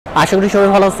আশা করি সবাই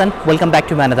ভালো আছেন। Welcome back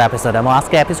to ম্যানাদার episode. এবং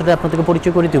আজকে এপিসোডে আপনাদেরকে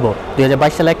পরিচয় করে দিব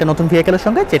 2022 সালে একটা নতুন ভেহিকেলের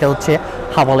সঙ্গে, যেটা হচ্ছে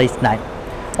হাভাল H9।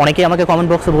 অনেকেই আমাকে কমেন্ট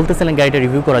বক্সে বলতেছিলেন গাড়িটা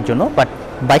রিভিউ করার জন্য, বাট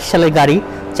 22 সালের গাড়ি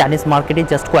চাইনিজ মার্কেটে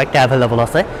জাস্ট কয়েকটা অ্যাভেলেবল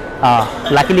আছে।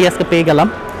 লাকিলি আজকে পেয়ে গেলাম।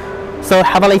 সো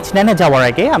হাভাল H9-এ যাওয়ার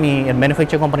আগে আমি এর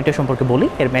ম্যানুফ্যাকচার কোম্পানিটা সম্পর্কে বলি।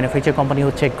 এর ম্যানুফ্যাকচার কোম্পানি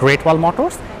হচ্ছে গ্রেট ওয়াল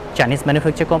মোটরস, চাইনিজ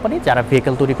ম্যানুফ্যাকচার কোম্পানি, যারা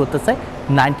ভেহিকেল তৈরি করতেছে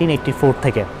 1984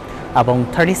 থেকে এবং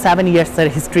 37 ইয়ার্সের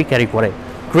হিস্ট্রি ক্যারি করে।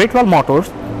 গ্রেট ওয়াল মোটরস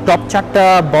টপ 4টা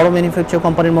বড় ম্যানুফ্যাকচার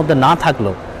কোম্পানির মধ্যে না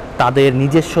থাকলেও তাদের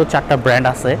নিজস্ব 4টা ব্র্যান্ড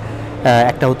আছে।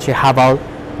 একটা হচ্ছে হাভাল,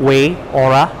 ওয়ে,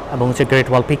 অরা এবং হচ্ছে গ্রেট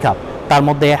ওয়াল পিক আপ। তার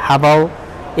মধ্যে হাভাল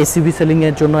এসইভি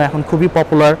সেলিংয়ের জন্য এখন খুবই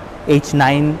পপুলার।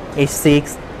 H9, H6,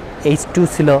 H2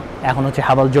 ছিল, এখন হচ্ছে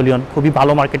হাভাল জলিয়ন খুবই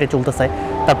ভালো মার্কেটে চলতেছে।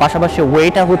 তার পাশাপাশি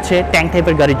ওয়েটা হচ্ছে ট্যাঙ্ক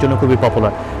টাইপের গাড়ির জন্য খুবই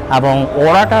পপুলার, এবং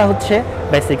ওরাটা হচ্ছে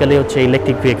বেসিক্যালি হচ্ছে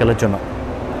ইলেকট্রিক ভেহিকেলের জন্য।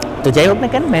 তো যাই হোক না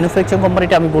কেন, ম্যানুফ্যাকচার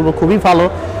কোম্পানিটা আমি বলবো খুবই ভালো,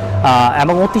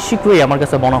 এবং অতি শীঘ্রই আমার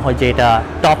কাছে মনে হয় যে এটা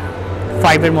টপ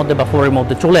 5-এর মধ্যে বা 4-এর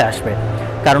মধ্যে চলে আসবে।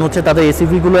 কারণ হচ্ছে তাদের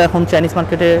এসইভিগুলো এখন চাইনিজ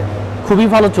মার্কেটে খুবই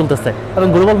ভালো চলতেছে এবং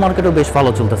গ্লোবাল মার্কেটেও বেশ ভালো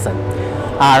চলতেছে।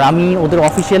 আর আমি ওদের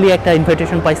অফিসিয়ালি একটা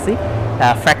ইনভাইটেশন পাইছি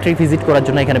ফ্যাক্টরি ভিজিট করার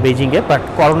জন্য এখানে বেজিংয়ে, বাট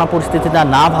করোনা পরিস্থিতিটা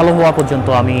না ভালো হওয়া পর্যন্ত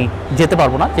আমি যেতে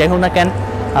পারবো না। যাই হোক না কেন,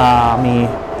 আমি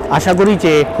আশা করি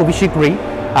যে খুবই শীঘ্রই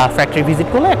ফ্যাক্টরি ভিজিট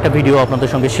করলে একটা ভিডিও আপনাদের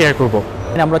সঙ্গে শেয়ার করব।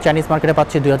 আমরা চাইনিজ মার্কেটে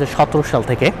পাচ্ছি 2017 সাল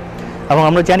থেকে, এবং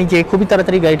আমরা জানি যে খুবই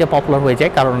তাড়াতাড়ি গাড়িটা পপুলার হয়ে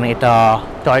যায়, কারণ এটা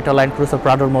টয়োটা ল্যান্ড ক্রুজার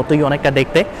প্রাডোর মতোই অনেকটা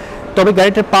দেখতে। তবে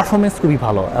গাড়িটার পারফরমেন্স খুবই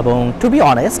ভালো, এবং two be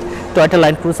honest Toyota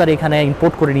land cruiser এখানে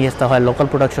ইম্পোর্ট করে নিয়ে আসতে হয়, লোকাল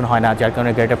প্রোডাকশন হয় না, যার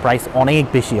কারণে গাড়িটার প্রাইস অনেক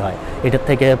বেশি হয়। এটার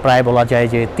থেকে প্রায় বলা যায়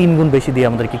যে 3 গুণ বেশি দিয়ে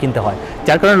আমাদেরকে কিনতে হয়,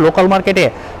 যার কারণে লোকাল মার্কেটে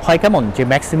হয় কেমন যে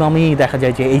ম্যাক্সিমামই দেখা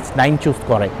যায় যে H9 চুজ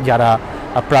করে যারা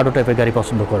প্রাডো টাইপের গাড়ি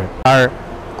পছন্দ করে। আর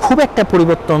খুব একটা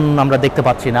পরিবর্তন আমরা দেখতে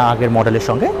পাচ্ছি না আগের মডেলের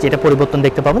সঙ্গে। যেটা পরিবর্তন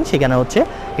দেখতে পাবেন সেখানে হচ্ছে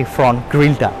এই ফ্রন্ট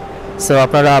গ্রিলটা। সো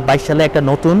আপনারা 22 সালে একটা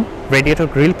নতুন রেডিয়েটর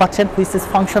গ্রিল পাচ্ছেন, হুইচ ইজ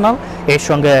ফাংশনাল। এর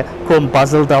সঙ্গে ক্রোম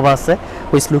বাজল দেওয়া আছে,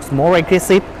 হুইচ লুকস মোর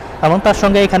অ্যাগ্রেসিভ, এবং তার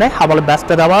সঙ্গে এখানে হাভালের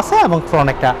ব্যাসটা দেওয়া আছে, এবং ফ্রন্ট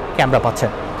একটা ক্যামেরা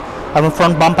পাচ্ছেন। এবং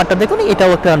ফ্রন্ট বাম্পারটা দেখুন,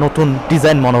 এটাও একটা নতুন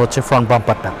ডিজাইন মনে হচ্ছে ফ্রন্ট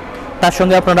বাম্পারটা। তার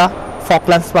সঙ্গে আপনারা ফগ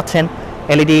ল্যাম্পস পাচ্ছেন,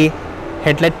 এলইডি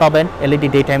হেডলাইট পাবেন, এলইডি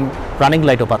ডে টাইম রানিং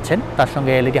লাইটও পাচ্ছেন, তার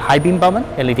সঙ্গে এলইডি হাই বিম পাবেন,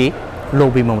 এলইডি লো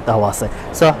বিমও দেওয়া আছে।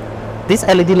 So this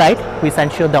LED light which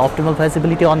ensure the optimal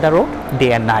visibility on the road day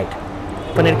and night.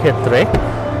 ওপেনের ক্ষেত্রে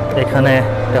এখানে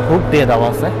একটা হুক দিয়ে দেওয়া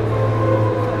আছে।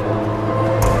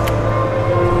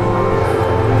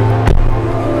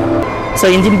 সো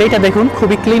ইঞ্জিন বেটা দেখুন,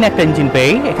 খুবই ক্লিন একটা ইঞ্জিন বে।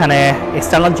 এখানে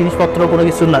এক্সটার্নাল জিনিসপত্র কোনো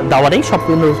কিছু দেওয়া নেই,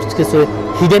 সম্পূর্ণ কিছু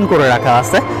হিডেন করে রাখা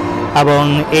আছে। এবং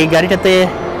এই গাড়িটাতে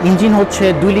ইঞ্জিন হচ্ছে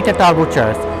 2 litre turbo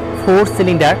charge 4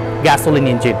 cylinder gasoline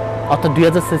engine, অর্থাৎ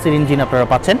 2000 সিসির ইঞ্জিন আপনারা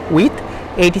পাচ্ছেন উইথ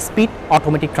 8 স্পিড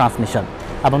অটোমেটিক ট্রান্সমিশন।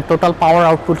 এবং টোটাল পাওয়ার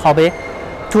আউটপুট হবে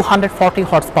 240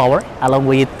 horse power along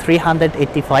with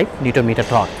 385 Newton metre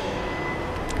torque.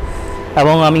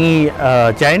 এবং আমি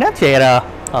জানি না যে এরা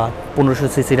 1500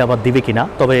 সিসির আবার দিবে কিনা,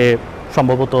 তবে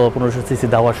সম্ভবত 1500 সিসি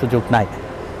দেওয়ার সুযোগ নাই।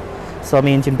 সো আমি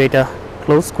ইঞ্জিন বেটা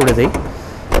ক্লোজ করে দিই।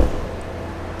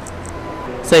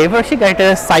 সো এবার সেই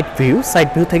গাড়িটার সাইড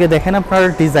ভিউ থেকে দেখেন আপনার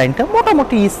ডিজাইনটা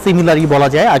মোটামুটি সিমিলারই বলা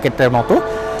যায় আগেরটার মতো।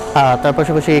 তার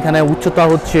পাশাপাশি এখানে উচ্চতা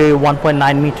হচ্ছে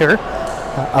 1.9 মিটার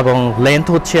এবং লেন্থ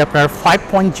হচ্ছে আপনার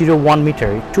 5.01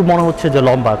 মিটার। একটু মনে হচ্ছে যে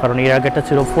লম্বা, কারণ এর আগেটা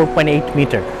ছিল 4.8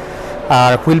 মিটার।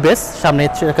 আর হুইল বেস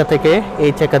সামনের চাকা থেকে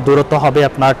এই চাকার দূরত্ব হবে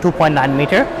আপনার 2.9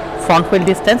 মিটার। ফ্রন্ট হুইল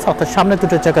ডিস্টেন্স অর্থাৎ সামনে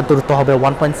দুটো চাকার দূরত্ব হবে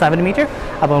 1.7 মিটার,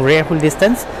 এবং রেয়ার হুইল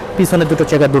ডিস্টেন্স পিছনে দুটো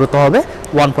চাকার দূরত্ব হবে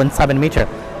 1.7 মিটার।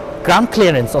 গ্রাউন্ড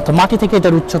ক্লিয়ারেন্স অর্থাৎ মাটি থেকে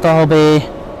এটার উচ্চতা হবে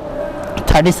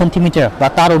 30 সেন্টিমিটার বা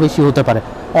তারও বেশি হতে পারে,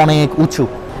 অনেক উঁচু।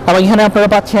 এবং এখানে আপনারা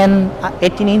পাচ্ছেন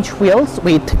 18 inch wheels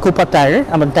with Cooper tyre.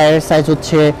 আমার টায়ারের সাইজ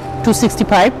হচ্ছে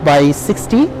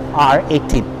 265/60 আর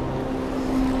 18।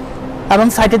 এবং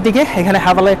সাইডের দিকে এখানে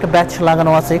হাভালের একটা ব্যাচ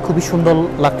লাগানো আছে, খুবই সুন্দর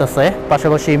লাগতেছে।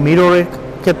 পাশাপাশি মিররের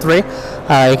ক্ষেত্রে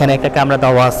এখানে একটা ক্যামেরা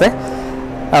দেওয়া আছে,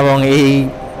 এবং এই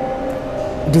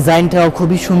ডিজাইনটাও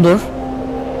খুবই সুন্দর।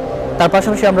 তার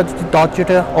পাশাপাশি আমরা যদি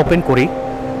দরজাটা ওপেন করি,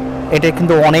 এটা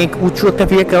কিন্তু অনেক উঁচু একটা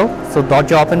ভেহিকেল। সো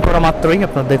দরজা ওপেন করা মাত্রই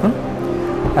আপনারা দেখুন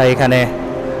এখানে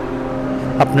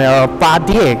আপনার পা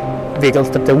দিয়ে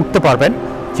ভেহিকেলসটাতে উঠতে পারবেন,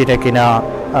 যেটা কিনা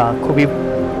খুবই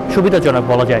সুবিধাজনক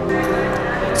বলা যায়।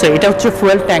 সো এটা হচ্ছে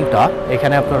ফুয়েল ট্যাঙ্কটা।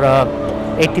 এখানে আপনারা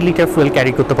 80 লিটার ফুয়েল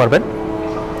ক্যারি করতে পারবেন,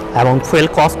 এবং ফুয়েল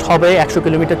কস্ট হবে 100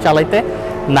 কিলোমিটার চালাইতে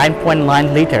 9.9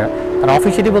 লিটার। আর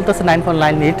অফিসিয়ালি বলতেছে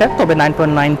 9.9 লিটার, তবে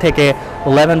 9.9 থেকে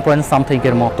 11 পয়েন্ট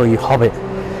সামথিংয়ের মতোই হবে।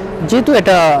 যেহেতু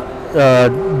এটা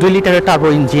 2 লিটারের টার্বো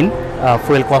ইঞ্জিন,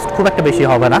 ফুয়েল কস্ট খুব একটা বেশি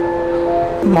হবে না।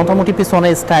 মোটামুটি পিছনে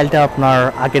স্টাইলটা আপনার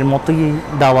আগের মতোই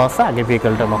দেওয়া আছে, আগের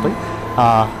ভেহিকেলটার মতোই।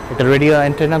 এটা রেডিও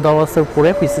অ্যান্টেনা দেওয়া আছে উপরে,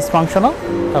 পিসিস ফাংশনাল।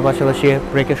 তার পাশাপাশি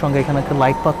ব্রেকের সঙ্গে এখানে একটা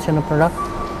লাইট পাচ্ছেন আপনারা,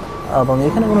 এবং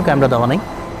এখানে কোনো ক্যামেরা দেওয়া নেই।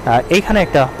 এইখানে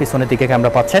একটা পিছনের দিকে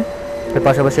ক্যামেরা পাচ্ছেন। এর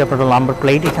পাশাপাশি আপনারা নাম্বার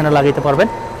প্লেট এখানে লাগাইতে পারবেন,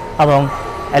 এবং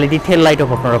এলইডি টেল লাইটও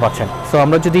আপনারা পাচ্ছেন। সো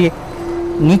আমরা যদি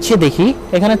নিচে দেখি,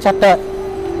 এখানে 4টা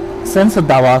সেন্সর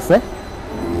দেওয়া আছে।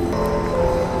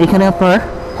 এখানে আপনারা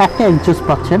একটা এক্সজস্ট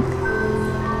পাচ্ছেন,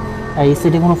 এই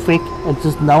সাইডে কোনো ফেক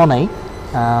এক্সজস্ট দেওয়া নাই।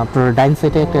 আপনারা ডাইন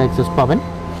সাইডে একটা এক্সজস্ট পাবেন,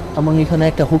 এবং এখানে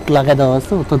একটা হুক লাগা দেওয়া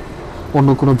আছে, অর্থাৎ অন্য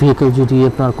কোনো ভেহিকল যদি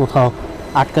আপনার কোথাও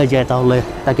আটকায় যায় তাহলে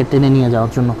তাকে টেনে নিয়ে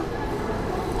যাওয়ার জন্য।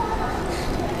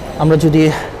 আমরা যদি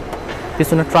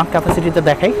পিছনে ট্রাঙ্ক ক্যাপাসিটিতে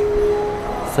দেখাই,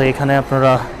 সো এখানে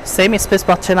আপনারা সেম স্পেস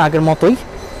পাচ্ছেন আগের মতোই।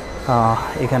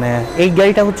 এখানে এই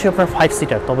গাড়িটা হচ্ছে আপনার 5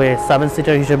 সিটার, তবে 7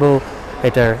 সিটার হিসেবেও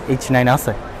এটার H9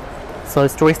 আছে। সো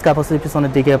স্টোরেজ ক্যাপাসিটি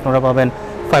পিছনের দিকে আপনারা পাবেন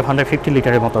 550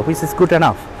 লিটারের মতো, হুইচ ইজ গুড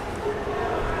এনাফ।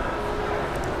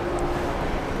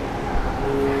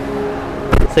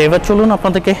 তো এবার চলুন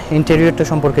আপনাদেরকে ইন্টেরিয়রটা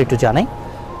সম্পর্কে একটু জানাই।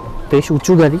 বেশ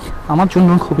উঁচু গাড়ি, আমার জন্য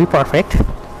খুবই পারফেক্ট।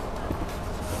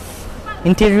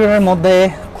 ইন্টেরিয়রের মধ্যে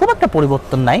খুব একটা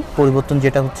পরিবর্তন নাই, পরিবর্তন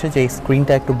যেটা হচ্ছে যে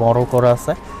স্ক্রিনটা একটু বড় করা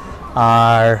আছে,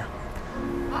 আর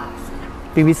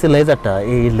পিভিসি লেজারটা,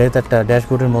 এই লেজারটা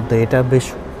ড্যাশবোর্ডের মধ্যে এটা বেশ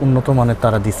উন্নত মানের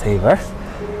তারা দিছে এবার।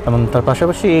 এবং তার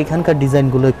পাশাপাশি এখানকার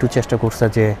ডিজাইনগুলো একটু চেষ্টা করছে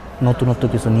যে নতুনত্ব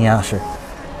কিছু নিয়ে আসে।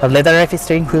 আর লেদারের একটি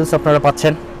স্টিয়ারিং হুইলস আপনারা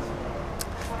পাচ্ছেন,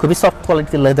 খুবই সফট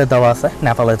কোয়ালিটির লেদার দেওয়া আছে,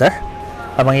 ন্যাপা লেদার।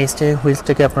 এবং এই স্টিয়ারিং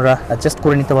হুইলসটাকে আপনারা অ্যাডজাস্ট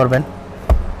করে নিতে পারবেন।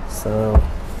 সো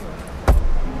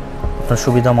আপনার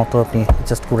সুবিধা মতো আপনি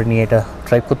অ্যাডজাস্ট করে নিয়ে এটা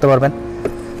ড্রাইভ করতে পারবেন।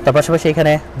 তার পাশাপাশি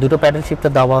এখানে দুটো প্যাডেল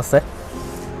শিফটার দেওয়া আছে,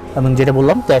 এবং যেটা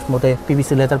বললাম ড্যাশ মোডে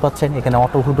পিভিসি লেদার পাচ্ছেন। এখানে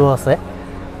অটো হুডও আছে।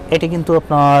 এটা কিন্তু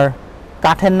আপনার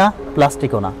কাঠের না,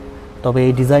 প্লাস্টিকও না, তবে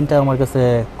এই ডিজাইনটা আমার কাছে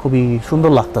খুবই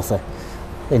সুন্দর লাগতেছে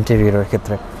ইন্টেরিয়রের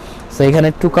ক্ষেত্রে। সো এখানে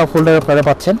 2 কাপ হোল্ডার আপনারা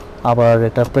পাচ্ছেন, আবার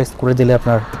এটা প্রেস করে দিলে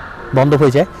আপনার বন্ধ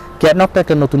হয়ে যায়। ক্যানকটা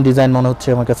একটা নতুন ডিজাইন মনে হচ্ছে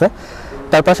আমার কাছে।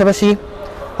 তার পাশাপাশি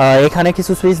এখানে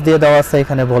কিছু সুইচ দিয়ে দেওয়া আছে,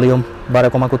 এখানে ভলিউম বাড়া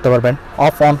কমা করতে পারবেন।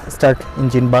 অফ অন স্টার্ট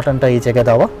ইঞ্জিন বাটনটা এই জায়গায়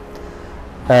দেওয়া।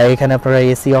 এখানে আপনারা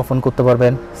এসি অফ অন করতে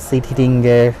পারবেন, সিট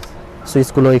হিটিংয়ের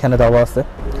সুইচগুলো এখানে দেওয়া আছে।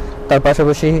 তার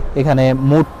পাশাপাশি এখানে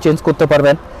মুড চেঞ্জ করতে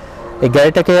পারবেন এই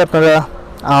গাড়িটাকে আপনারা।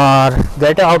 আর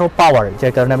গাড়িটা আউট অফ পাওয়ার,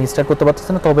 যার কারণে আমি স্টার্ট করতে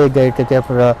পারতেছি না, তবে এই গাড়িটাকে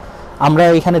আমরা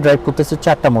এখানে ড্রাইভ করতেছি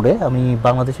 4টা মোডে। আমি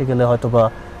বাংলাদেশে গেলে হয়তো বা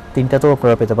 3টাতেও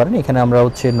আপনারা পেতে পারেন। এখানে আমরা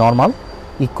হচ্ছে নর্মাল,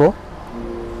 ইকো,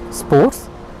 স্পোর্টস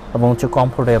এবং হচ্ছে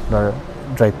কমফোর্টে আপনার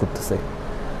ড্রাইভ করতেছে।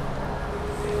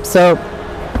 সো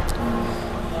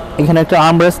এখানে একটা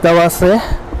আর্মরেস্ট দেওয়া আছে,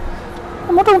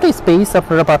 মোটামুটি স্পেস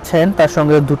আপনারা পাচ্ছেন। তার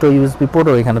সঙ্গে 2টো USB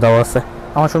পোর্টও এখানে দেওয়া আছে।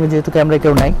 আমার সঙ্গে যেহেতু ক্যামেরা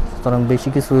কেউ নাই, সুতরাং বেশি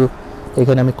কিছু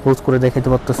এখানে আমি ক্লোজ করে দেখাতে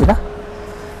পারতেছি না।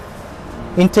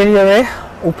 ইন্টেরিয়রে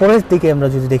উপরের দিকে আমরা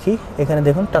যদি দেখি, এখানে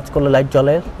দেখুন টাচ করলে লাইট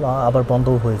জ্বলে, আবার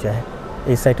বন্ধও হয়ে যায়।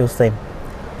 এই সাইডেও সেম।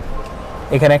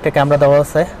 এখানে একটা ক্যামেরা দেওয়া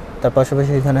আছে। তার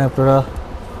পাশাপাশি এখানে আপনারা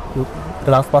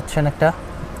গ্লাস পাচ্ছেন একটা।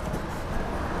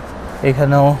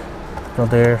 এখানেও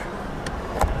আপনাদের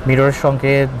মিররের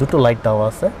সঙ্গে 2টো লাইট দেওয়া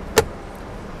আছে,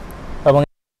 এবং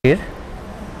এর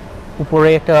উপরে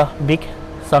একটা বিগ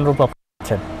সানরুফ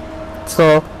পাচ্ছেন। সো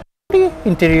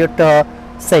ইন্টেরিয়রটা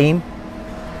সেম,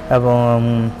 এবং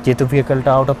যেহেতু ভেহিকলটা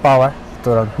আউট অফ পাওয়ার, তো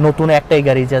নতুন একটাই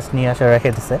গাড়ি জাস্ট নিয়ে আসা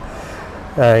রেখে দিছে।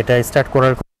 এটা স্টার্ট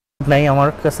করার নাই আমার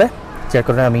কাছে, যার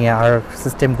কারণে আমি আর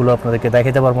সিস্টেমগুলো আপনাদেরকে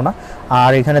দেখাতে পারবো না।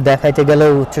 আর এখানে দেখাইতে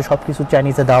গেলেও হচ্ছে সব কিছু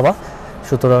চাইনিজে দেওয়া,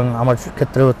 সুতরাং আমার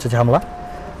ক্ষেত্রে হচ্ছে ঝামেলা।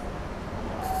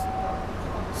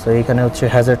 সো এইখানে হচ্ছে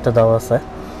হ্যাজার্ডটা দেওয়া আছে,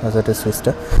 হ্যাজার্ডের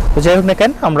সুইচটা। তো যাই হোক না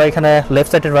কেন, আমরা এখানে লেফট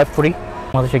সাইডে ড্রাইভ করি,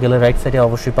 বাংলাদেশে গেলে রাইট সাইডে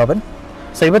অবশ্যই পাবেন।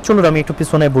 সো এবার চলুন আমি একটু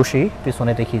পিছনে বসি,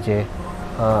 পিছনে দেখি যে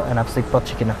এনাফ সিট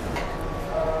পাচ্ছি কিনা।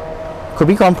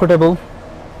 খুবই কমফোর্টেবল,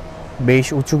 বেশ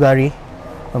উঁচু গাড়ি,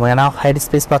 এবং এনাফ হাইড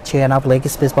স্পেস পাচ্ছি, এনাফ লেগ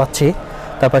স্পেস পাচ্ছি।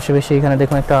 তার পাশাপাশি এখানে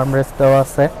দেখুন একটা আর্মরেস্ট দেওয়া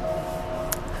আছে।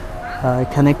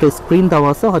 এখানে একটা স্ক্রিন দেওয়া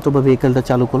আছে, হয়তো বা ভেহিকেলটা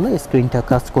চালু করলে স্ক্রিনটা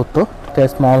কাজ করতো। একটা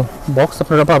স্মল বক্স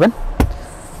আপনারা পাবেন।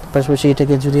 পাশাপাশি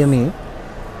এটাকে যদি আমি,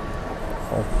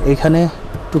 এখানে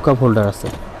 2 কাপ হোল্ডার আছে,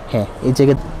 হ্যাঁ এই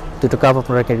জায়গায় 2টো কাপ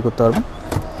আপনারা ক্যারি করতে পারবেন।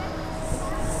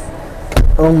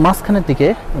 এবং মাঝখানের দিকে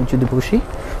যদি বসি,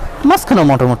 মাঝখানেও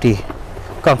মোটামুটি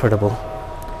কমফোর্টেবল।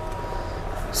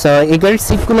 সো এই গাড়ির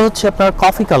সিটগুলো হচ্ছে আপনার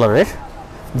কফি কালারের,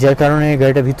 যার কারণে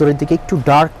গাড়িটা ভিতরের দিকে একটু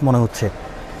ডার্ক মনে হচ্ছে।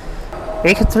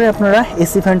 এই ক্ষেত্রে আপনারা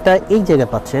এসি ফ্যানটা এই জায়গায়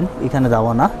পাচ্ছেন, এখানে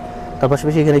দেওয়া না। তার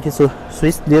পাশাপাশি এখানে কিছু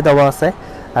সুইচ দিয়ে দেওয়া আছে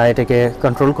এটাকে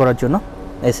কন্ট্রোল করার জন্য,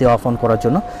 এসি অফ অন করার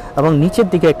জন্য। এবং নিচের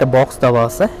দিকে একটা বক্স দেওয়া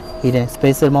আছে হিডেন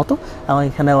স্পেসের মতো, এবং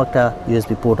এখানেও একটা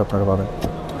USB পোর্ট আপনারা পাবেন।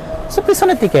 সো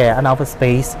পিছনের দিকে এনাফ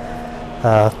স্পেস।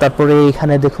 তারপরে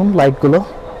এখানে দেখুন লাইটগুলো,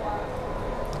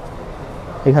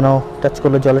 এখানেও টাচ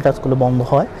করলে জলে টাচ করলে বন্ধ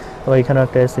হয়। আবার এখানেও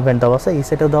একটা এসি ভেন্ট দেওয়া আছে, এই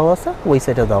সাইডেও দেওয়া আছে, ওই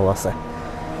সাইডেও দেওয়া আছে।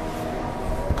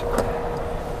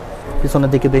 পিছনের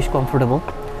দিকে বেশ কমফোর্টেবল।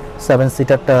 7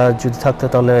 সিটারটা যদি থাকতো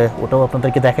তাহলে ওটাও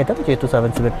আপনাদেরকে দেখাইতাম, যেহেতু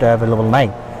 7 সিটারটা অ্যাভেলেবল নাই,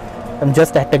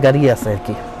 জাস্ট একটা গাড়ি আছে আর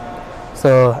কি। সো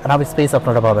এনাফ স্পেস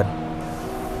আপনারা পাবেন।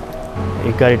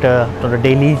 এই গাড়িটা আপনারা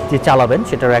ডেইলি যে চালাবেন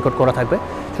সেটা রেকর্ড করা থাকবে,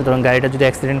 সুতরাং গাড়িটা যদি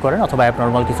অ্যাক্সিডেন্ট করেন অথবা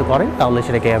অ্যাবনর্মাল কিছু করেন তাহলে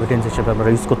সেটাকে এভিডেন্স হিসেবে আপনারা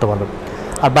ইউজ করতে পারবেন।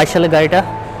 আর 22 সালের গাড়িটা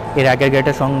এর আগের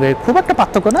গাড়িটার সঙ্গে খুব একটা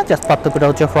পার্থক্য না, জাস্ট পার্থক্যটা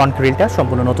হচ্ছে ফ্রন্ট গ্রিলটা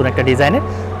সম্পূর্ণ নতুন একটা ডিজাইনের,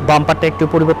 বাম্পারটা একটু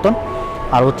পরিবর্তন,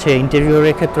 আর হচ্ছে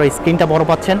ইন্টেরিয়রের ক্ষেত্রে স্ক্রিনটা বড়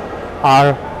পাচ্ছেন। আর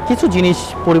কিছু জিনিস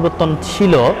পরিবর্তন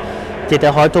ছিল যেটা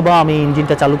হয়তো বা আমি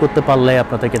ইঞ্জিনটা চালু করতে পারলে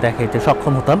আপনাদেরকে দেখাইতে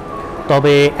সক্ষম হতাম।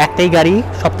 তবে একটাই গাড়ি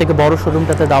সবথেকে বড়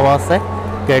শোরুমটাতে দেওয়া আছে,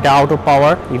 গাড়িটা আউট অফ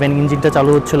পাওয়ার, ইভেন ইঞ্জিনটা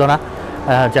চালু হচ্ছিল না,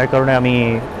 যার কারণে আমি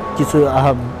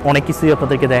অনেক কিছুই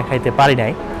আপনাদেরকে দেখাইতে পারি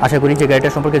নাই। আশা করি যে গাড়িটা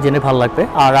সম্পর্কে জেনে ভালো লাগবে।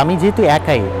 আর আমি যেহেতু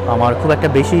একাই, আমার খুব একটা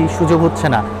বেশি সুযোগ হচ্ছে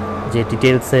না যে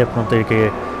ডিটেলসে আপনাদেরকে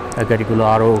গাড়িগুলো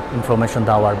আরও ইনফরমেশন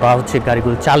দেওয়ার বা হচ্ছে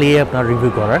গাড়িগুলো চালিয়ে আপনার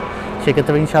রিভিউ করার।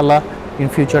 সেক্ষেত্রে ইনশাল্লাহ ইন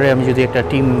ফিউচারে আমি যদি একটা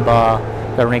টিম বা,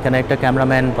 কারণ এখানে একটা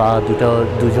ক্যামেরাম্যান বা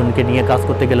দুজনকে নিয়ে কাজ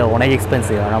করতে গেলে অনেক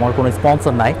এক্সপেন্সিভ, আর আমার কোনো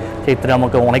স্পন্সর নাই, সেক্ষেত্রে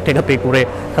আমাকে অনেক টাকা পে করে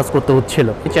কাজ করতে হচ্ছিল।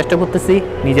 চেষ্টা করতেছি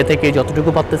নিজে থেকে যতটুকু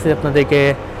পারতেছি আপনাদেরকে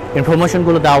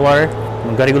ইনফরমেশনগুলো দেওয়ার,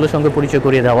 গাড়িগুলোর সঙ্গে পরিচয়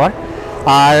করিয়ে দেওয়ার।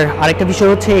 আর আরেকটা বিষয়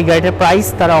হচ্ছে এই গাড়িটার প্রাইস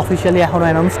তারা অফিসিয়ালি এখনও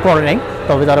অ্যানাউন্স করে নাই,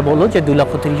 তবে তারা বললো যে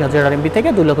 2,30,000 RMB থেকে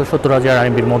 2,70,000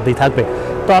 RMBর মধ্যেই থাকবে।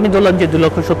 তো আমি বললাম যে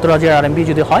 2,70,000 RMB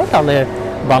যদি হয় তাহলে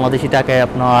বাংলাদেশি টাকায়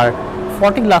আপনার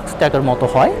 40 লাখ টাকার মতো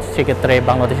হয়। সেক্ষেত্রে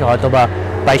বাংলাদেশে হয়তো বা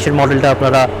 22-এর মডেলটা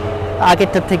আপনারা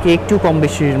আগেরটার থেকে একটু কম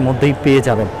বেশির মধ্যেই পেয়ে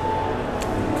যাবেন।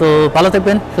 তো ভালো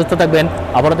থাকবেন, সুস্থ থাকবেন,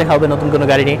 আবারও দেখা হবে নতুন কোনো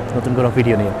গাড়ি নিয়ে, নতুন কোনো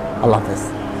ভিডিও নিয়ে। আল্লাহ হাফেজ।